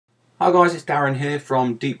Hi guys, it's Darren here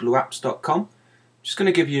from deepblueapps.com. Just going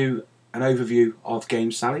to give you an overview of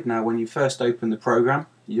GameSalad. Now when you first open the program,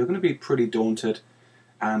 you're going to be pretty daunted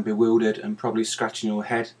and bewildered and probably scratching your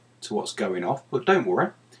head to what's going off, but don't worry.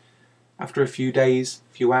 After a few days,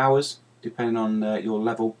 few hours, depending on your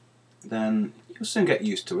level, then you'll soon get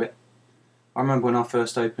used to it. I remember when I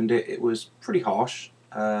first opened it, it was pretty harsh,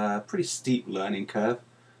 pretty steep learning curve,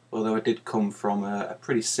 although I did come from a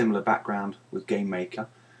pretty similar background with GameMaker.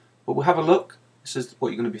 But we'll have a look. This is what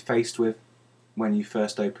you're going to be faced with when you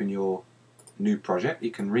first open your new project.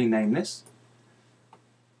 You can rename this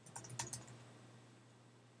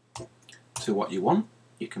to what you want.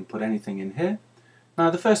 You can put anything in here.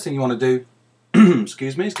 Now the first thing you want to do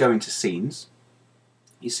excuse me, is go into scenes.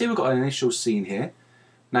 You see we've got an initial scene here.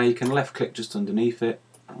 Now you can left click just underneath it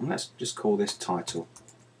and let's just call this title.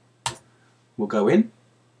 We'll go in,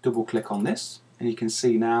 double click on this, and you can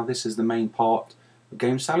see now this is the main part of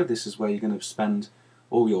GameSalad. This is where you're going to spend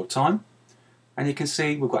all your time. And you can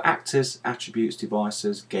see we've got actors, attributes,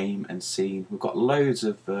 devices, game and scene. We've got loads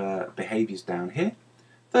of behaviours down here.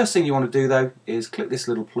 First thing you want to do though is click this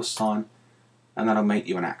little plus sign and that'll make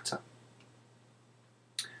you an actor.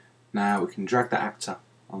 Now we can drag the actor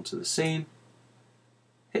onto the scene,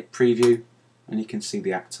 hit preview, and you can see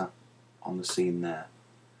the actor on the scene there.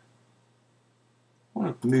 I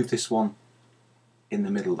want to move this one in the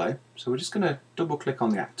middle though, so we're just going to double click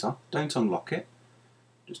on the actor, don't unlock it,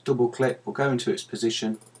 just double click, we'll go into its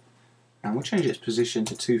position and we'll change its position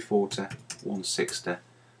to 240, 160,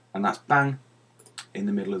 and that's bang in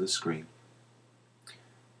the middle of the screen.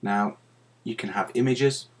 Now you can have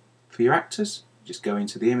images for your actors. Just go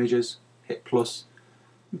into the images, hit plus,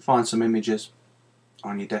 and find some images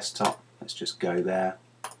on your desktop. Let's just go there.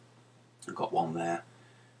 I've got one there,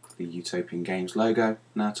 the Utopian Games logo.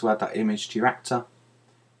 Now to add that image to your actor,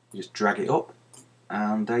 you just drag it up,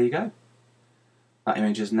 and there you go. That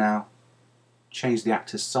image has now changed the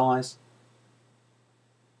actor's size.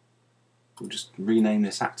 We'll just rename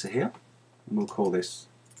this actor here, and we'll call this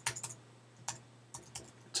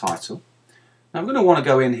title. Now we're going to want to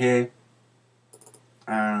go in here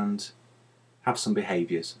and have some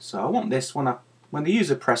behaviours. So I want this, when the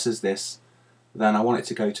user presses this, then I want it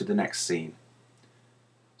to go to the next scene.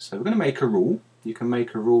 So we're going to make a rule. You can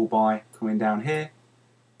make a rule by coming down here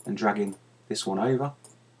and dragging this one over,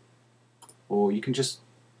 or you can just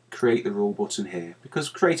create the rule button here. Because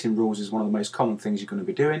creating rules is one of the most common things you're going to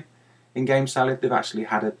be doing in GameSalad, they've actually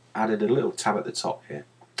added a little tab at the top here.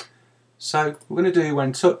 So we're going to do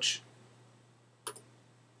when touch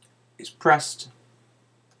is pressed,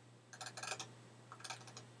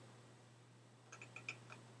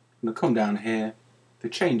 I'm going to come down here to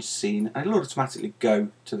change scene and it'll automatically go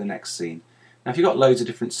to the next scene. Now if you've got loads of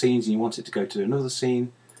different scenes and you want it to go to another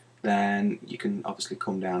scene, then you can obviously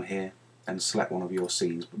come down here and select one of your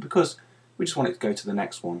scenes. But because we just want it to go to the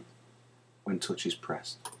next one when touch is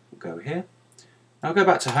pressed, we'll go here. Now I'll go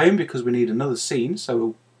back to home because we need another scene, so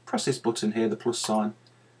we'll press this button here, the plus sign,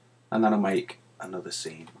 and that'll make another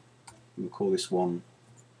scene. We'll call this one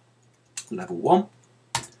level 1.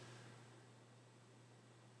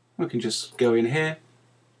 We can just go in here,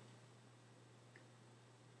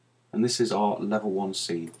 and this is our level 1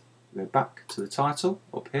 scene. We'll go back to the title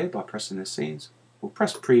up here by pressing the scenes. We'll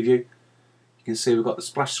press preview. You can see we've got the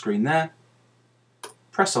splash screen there.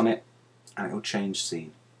 Press on it and it will change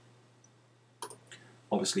scene.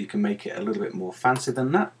 Obviously you can make it a little bit more fancy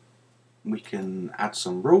than that. We can add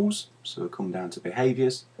some rules, so we'll come down to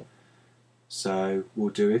behaviours. So we'll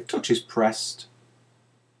do if touch is pressed,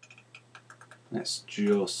 let's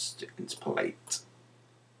just interpolate.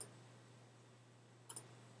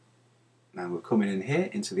 Now we're coming in here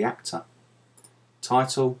into the actor.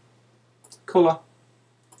 Title, colour,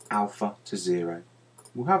 alpha to 0.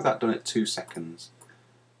 We'll have that done at 2 seconds.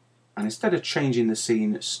 And instead of changing the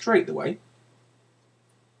scene straight away,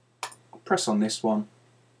 I'll press on this one.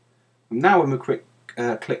 And now when we click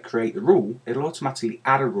create the rule, it'll automatically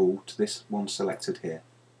add a rule to this one selected here.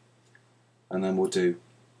 And then we'll do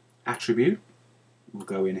attribute. We'll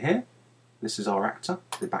go in here. This is our actor,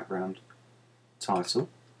 the background title.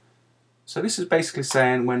 So this is basically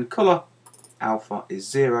saying when colour alpha is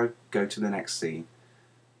 0, go to the next scene.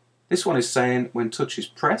 This one is saying when touch is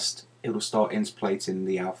pressed, it will start interpolating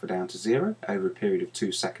the alpha down to 0 over a period of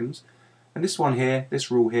 2 seconds. And this one here, this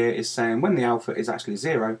rule here, is saying when the alpha is actually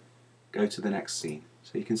 0, go to the next scene.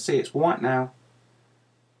 So you can see it's white now.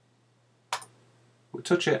 We'll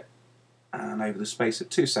touch it, and over the space of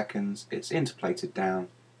 2 seconds, it's interpolated down,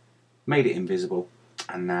 made it invisible,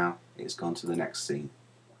 and now it's gone to the next scene.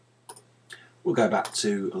 We'll go back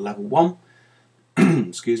to level 1.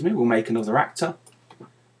 Excuse me, we'll make another actor.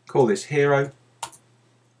 Call this hero.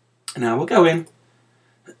 Now we'll go in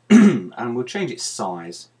and we'll change its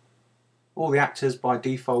size. All the actors by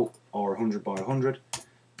default are 100 by 100.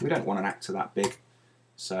 We don't want an actor that big,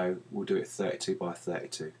 so we'll do it 32 by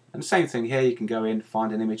 32. And the same thing here, you can go in,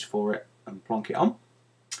 find an image for it and plonk it on.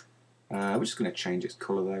 We're just going to change its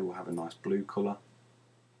colour though, we'll have a nice blue colour.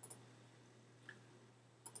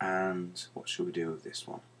 And what should we do with this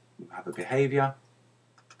one? We'll have a behaviour.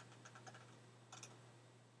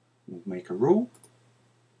 We'll make a rule.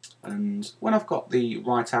 And when I've got the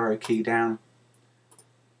right arrow key down,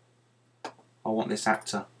 I want this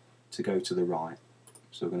actor to go to the right.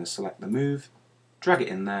 So we're going to select the move, drag it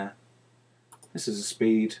in there. This is a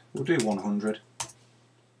speed, we'll do 100. We'll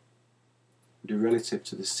do relative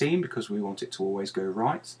to the scene because we want it to always go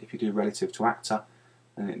right. If you do relative to actor,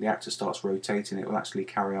 then the actor starts rotating, it will actually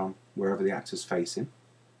carry on wherever the actor's facing.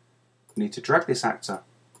 We need to drag this actor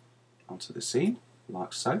onto the scene,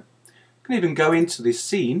 like so. We can even go into this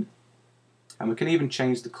scene and we can even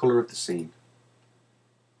change the colour of the scene.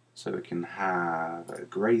 So we can have a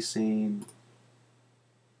grey scene,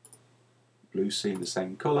 blue scene, the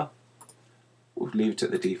same colour. We'll leave it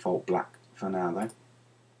at the default black for now though.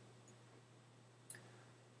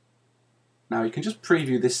 Now you can just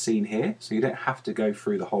preview this scene here, so you don't have to go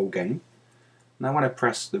through the whole game. Now when I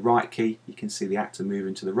press the right key, you can see the actor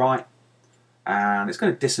moving to the right. And it's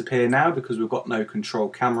going to disappear now because we've got no control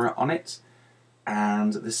camera on it.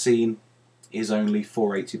 And the scene is only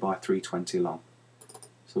 480 by 320 long.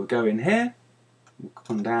 So we'll go in here, we'll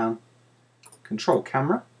come down, control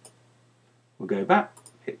camera, we'll go back,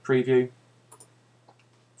 hit preview,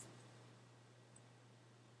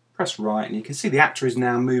 press right, and you can see the actor is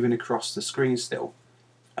now moving across the screen still,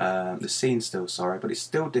 the scene still, sorry, but it's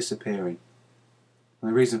still disappearing.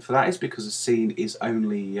 And the reason for that is because the scene is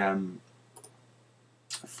only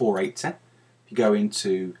 480. If you go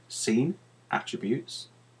into scene, attributes,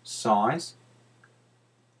 size,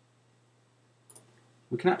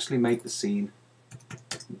 we can actually make the scene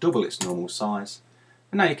double its normal size,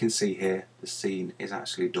 and now you can see here the scene is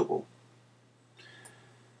actually double.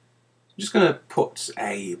 I'm just going to put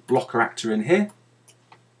a blocker actor in here.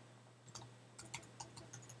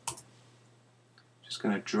 Just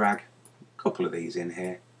going to drag a couple of these in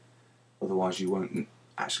here, otherwise you won't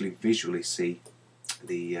actually visually see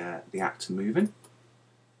the actor moving.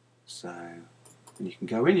 So, and you can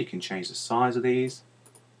go in, you can change the size of these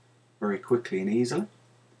very quickly and easily.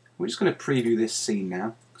 We're just going to preview this scene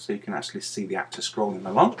now so you can actually see the actor scrolling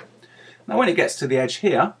along. Now when it gets to the edge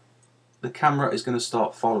here, the camera is going to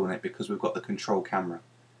start following it because we've got the control camera.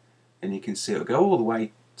 And you can see it'll go all the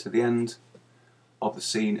way to the end of the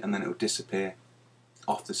scene and then it will disappear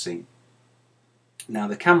off the scene. Now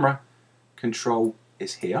the camera control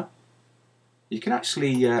is here. You can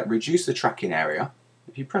actually reduce the tracking area.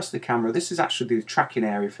 If you press the camera, this is actually the tracking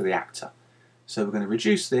area for the actor. So we're going to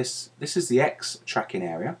reduce this. This is the X tracking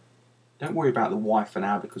area. Don't worry about the Y for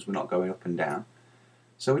now because we're not going up and down.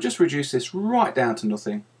 So we'll just reduce this right down to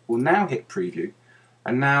nothing. We'll now hit preview.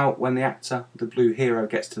 And now when the actor, the blue hero,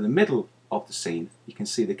 gets to the middle of the scene, you can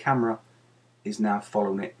see the camera is now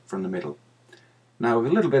following it from the middle. Now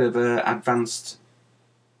with a little bit of an advanced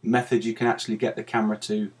method, you can actually get the camera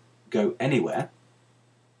to go anywhere.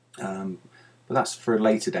 But that's for a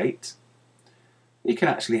later date. You can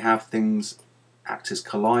actually have things, actors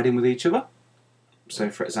colliding with each other. So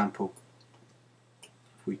for example,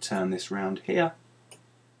 if we turn this round here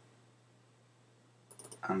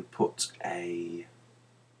and put a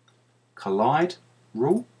collide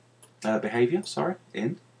rule, behavior, sorry,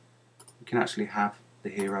 in, you can actually have the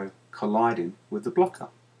hero colliding with the blocker.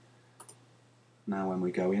 Now when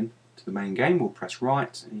we go in to the main game, we'll press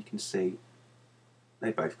right and you can see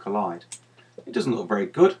they both collide. It doesn't look very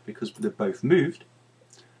good because they've both moved,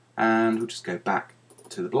 and we'll just go back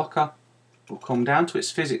to the blocker. We'll come down to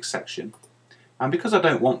its physics section, and because I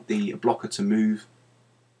don't want the blocker to move,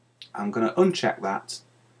 I'm going to uncheck that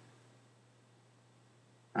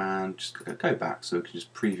and just go back so we can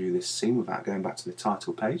just preview this scene without going back to the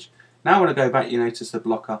title page. Now when I go back, you notice the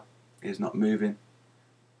blocker is not moving,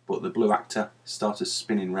 but the blue actor started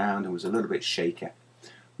spinning round and was a little bit shaky.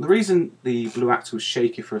 The reason the blue actor was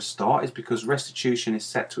shaky for a start is because restitution is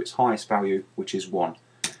set to its highest value, which is 1.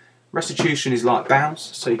 Restitution is like bounce,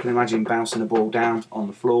 so you can imagine bouncing a ball down on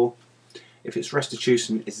the floor. If its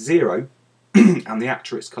restitution is 0 and the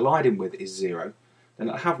actor it's colliding with is 0, then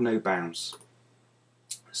it'll have no bounce.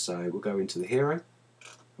 So we'll go into the hero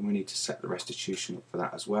and we need to set the restitution up for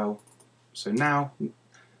that as well. So now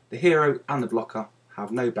the hero and the blocker have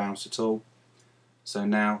no bounce at all. So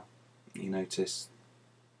now you notice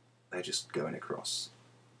they're just going across.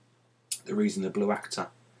 The reason the blue actor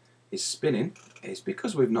is spinning is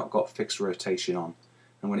because we've not got fixed rotation on,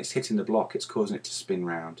 and when it's hitting the block it's causing it to spin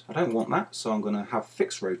round. I don't want that, so I'm going to have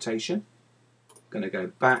fixed rotation. I'm going to go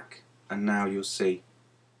back, and now you'll see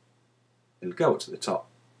it'll go up to the top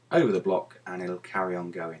over the block and it'll carry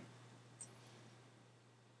on going.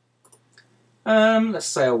 Let's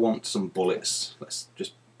say I want some bullets. Let's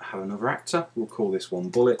just have another actor. We'll call this one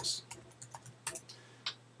bullets.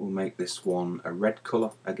 We'll make this one a red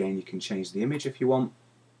colour. Again, you can change the image if you want.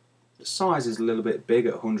 The size is a little bit big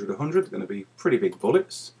at 100 100. They're going to be pretty big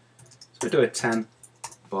bullets. So we'll do a 10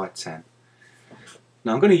 by 10.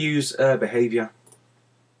 Now I'm going to use behaviour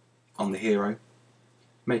on the hero.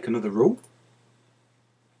 Make another rule.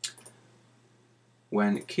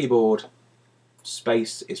 When keyboard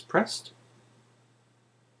space is pressed,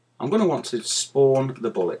 I'm going to want to spawn the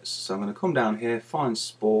bullets. So I'm going to come down here, find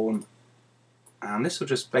spawn, and this will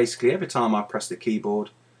just basically, every time I press the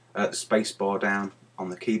keyboard, the space bar down on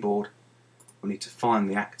the keyboard, we need to find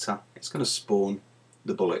the actor. It's going to spawn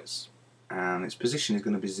the bullets, and its position is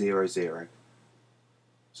going to be 0 0.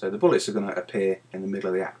 So the bullets are going to appear in the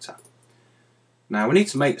middle of the actor. Now we need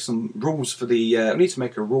to make some rules for the. We need to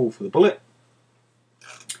make a rule for the bullet,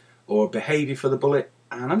 or a behaviour for the bullet,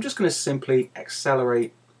 and I'm just going to simply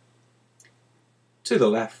accelerate to the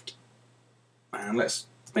left, and let's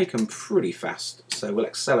make them pretty fast. So we'll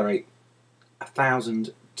accelerate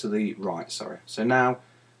 1,000 to the right, sorry. So now,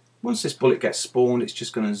 once this bullet gets spawned, it's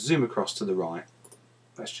just going to zoom across to the right.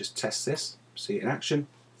 Let's just test this, see it in action.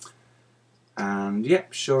 And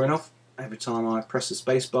yep, sure enough, every time I press the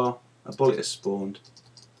space bar, a bullet is spawned,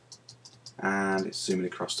 and it's zooming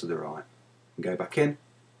across to the right. And go back in.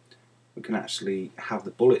 We can actually have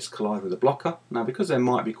the bullets collide with the blocker. Now, because there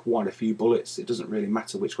might be quite a few bullets, it doesn't really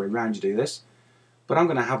matter which way round you do this, but I'm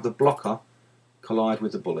going to have the blocker collide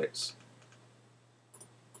with the bullets.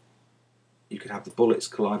 You could have the bullets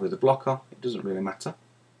collide with the blocker, it doesn't really matter.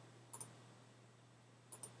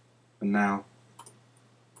 And now,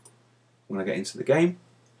 when I get into the game,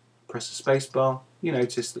 press the space bar, you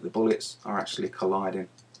notice that the bullets are actually colliding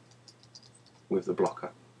with the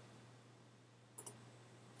blocker.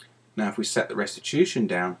 Now if we set the restitution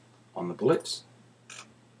down on the bullets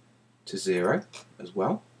to 0 as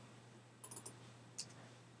well,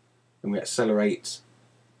 and we accelerate,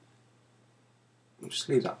 we'll just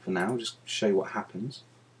leave that for now, just show you what happens.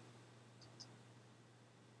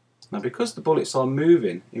 Now because the bullets are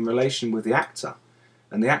moving in relation with the actor,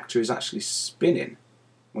 and the actor is actually spinning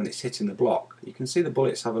when it's hitting the block, you can see the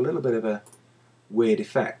bullets have a little bit of a weird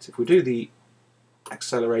effect. If we do the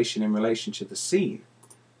acceleration in relation to the scene,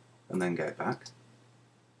 and then go back,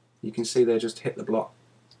 you can see they just hit the block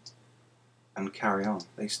and carry on.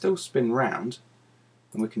 They still spin round,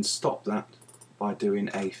 and we can stop that by doing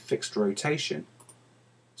a fixed rotation.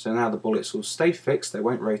 So now the bullets will stay fixed, they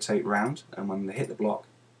won't rotate round, and when they hit the block,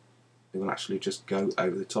 they will actually just go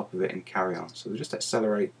over the top of it and carry on. So they just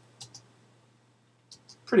accelerate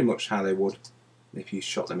pretty much how they would if you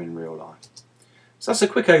shot them in real life. So that's a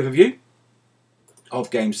quick overview of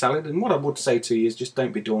Game Salad, and what I would say to you is just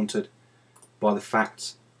don't be daunted by the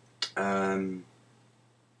fact that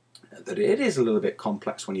it is a little bit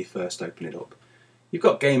complex when you first open it up. You've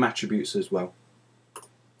got game attributes as well.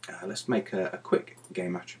 Let's make a quick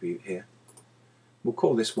game attribute here. We'll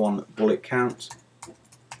call this one bullet count.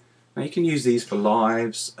 Now you can use these for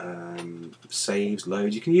lives, saves,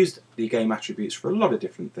 loads. You can use the game attributes for a lot of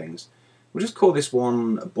different things. We'll just call this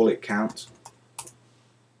one a bullet count.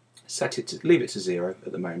 Set it to, leave it to 0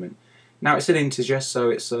 at the moment. Now it's an integer, so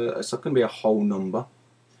it's going to be a whole number.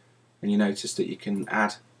 And you notice that you can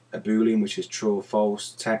add a boolean, which is true or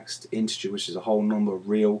false, text, integer, which is a whole number,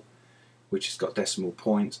 real, which has got decimal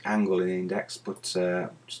points, angle and index. But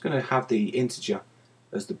I'm just going to have the integer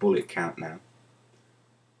as the bullet count now.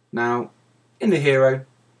 Now, in the hero,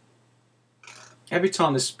 every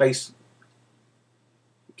time the space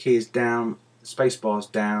key is down, the space bar is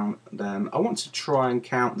down, then I want to try and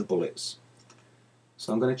count the bullets.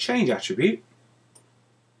 So I'm going to change attribute.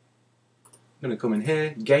 I'm going to come in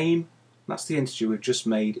here, game, that's the integer we've just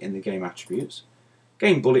made in the game attributes.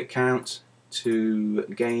 Game bullet count to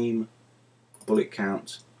game bullet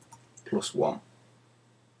count plus 1.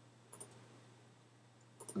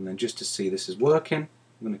 And then just to see this is working,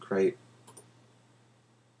 I'm going to create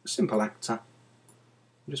a simple actor.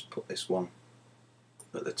 I'll just put this one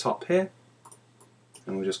at the top here,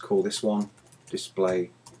 and we'll just call this one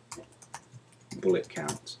display bullet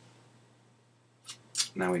count.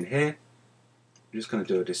 Now in here, I'm just going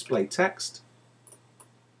to do a display text,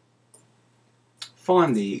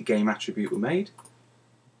 find the game attribute we made,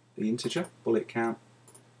 the integer bullet count,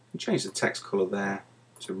 and change the text colour there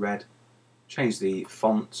to red, Change the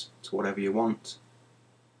font to whatever you want.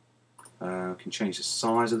 Can change the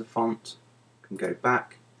size of the font. Can go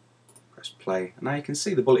back, press play, and now you can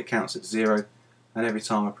see the bullet counts at 0, and every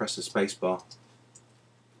time I press the spacebar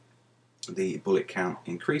the bullet count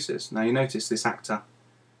increases. Now you notice this actor,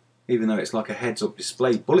 even though it's like a heads-up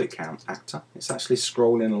display bullet count actor, it's actually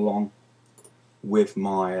scrolling along with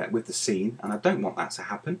the scene, and I don't want that to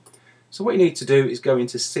happen. So what you need to do is go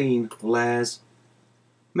into Scene, Layers,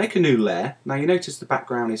 make a new layer. Now you notice the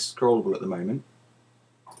background is scrollable at the moment.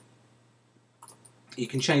 You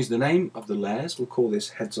can change the name of the layers. We'll call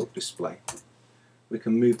this Heads-Up Display. We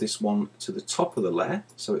can move this one to the top of the layer,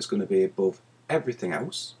 so it's going to be above everything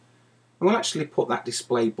else. And we'll actually put that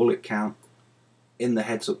display bullet count in the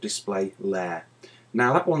heads-up display layer.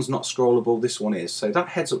 Now that one's not scrollable, this one is. So that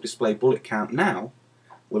heads-up display bullet count now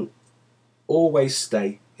will always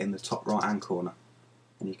stay in the top right hand corner.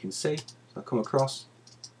 And you can see, as I come across,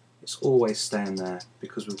 it's always staying there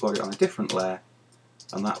because we've got it on a different layer,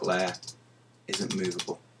 and that layer isn't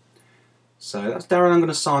movable. So that's Darren. I'm going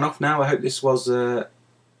to sign off now. I hope this was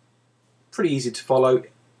pretty easy to follow.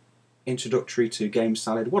 Introductory to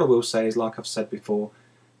GameSalad. What I will say is, like I've said before,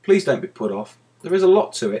 please don't be put off. There is a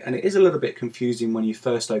lot to it, and it is a little bit confusing when you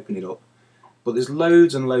first open it up, but there's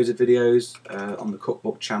loads and loads of videos on the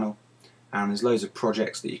Cookbook channel, and there's loads of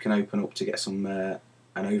projects that you can open up to get some an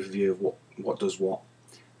overview of what does what.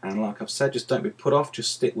 And like I've said, just don't be put off,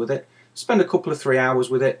 just stick with it. Spend a couple of 3 hours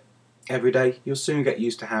with it every day. You'll soon get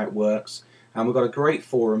used to how it works, and we've got a great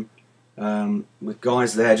forum with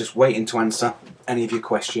guys there just waiting to answer any of your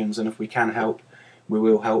questions, and if we can help, we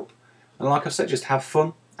will help. And like I said, just have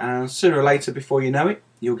fun, and sooner or later, before you know it,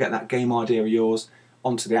 you'll get that game idea of yours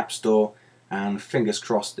onto the App Store, and fingers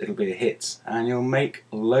crossed it'll be a hit and you'll make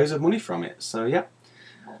loads of money from it. So yeah,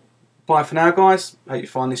 bye for now guys, hope you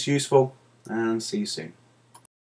find this useful, and see you soon.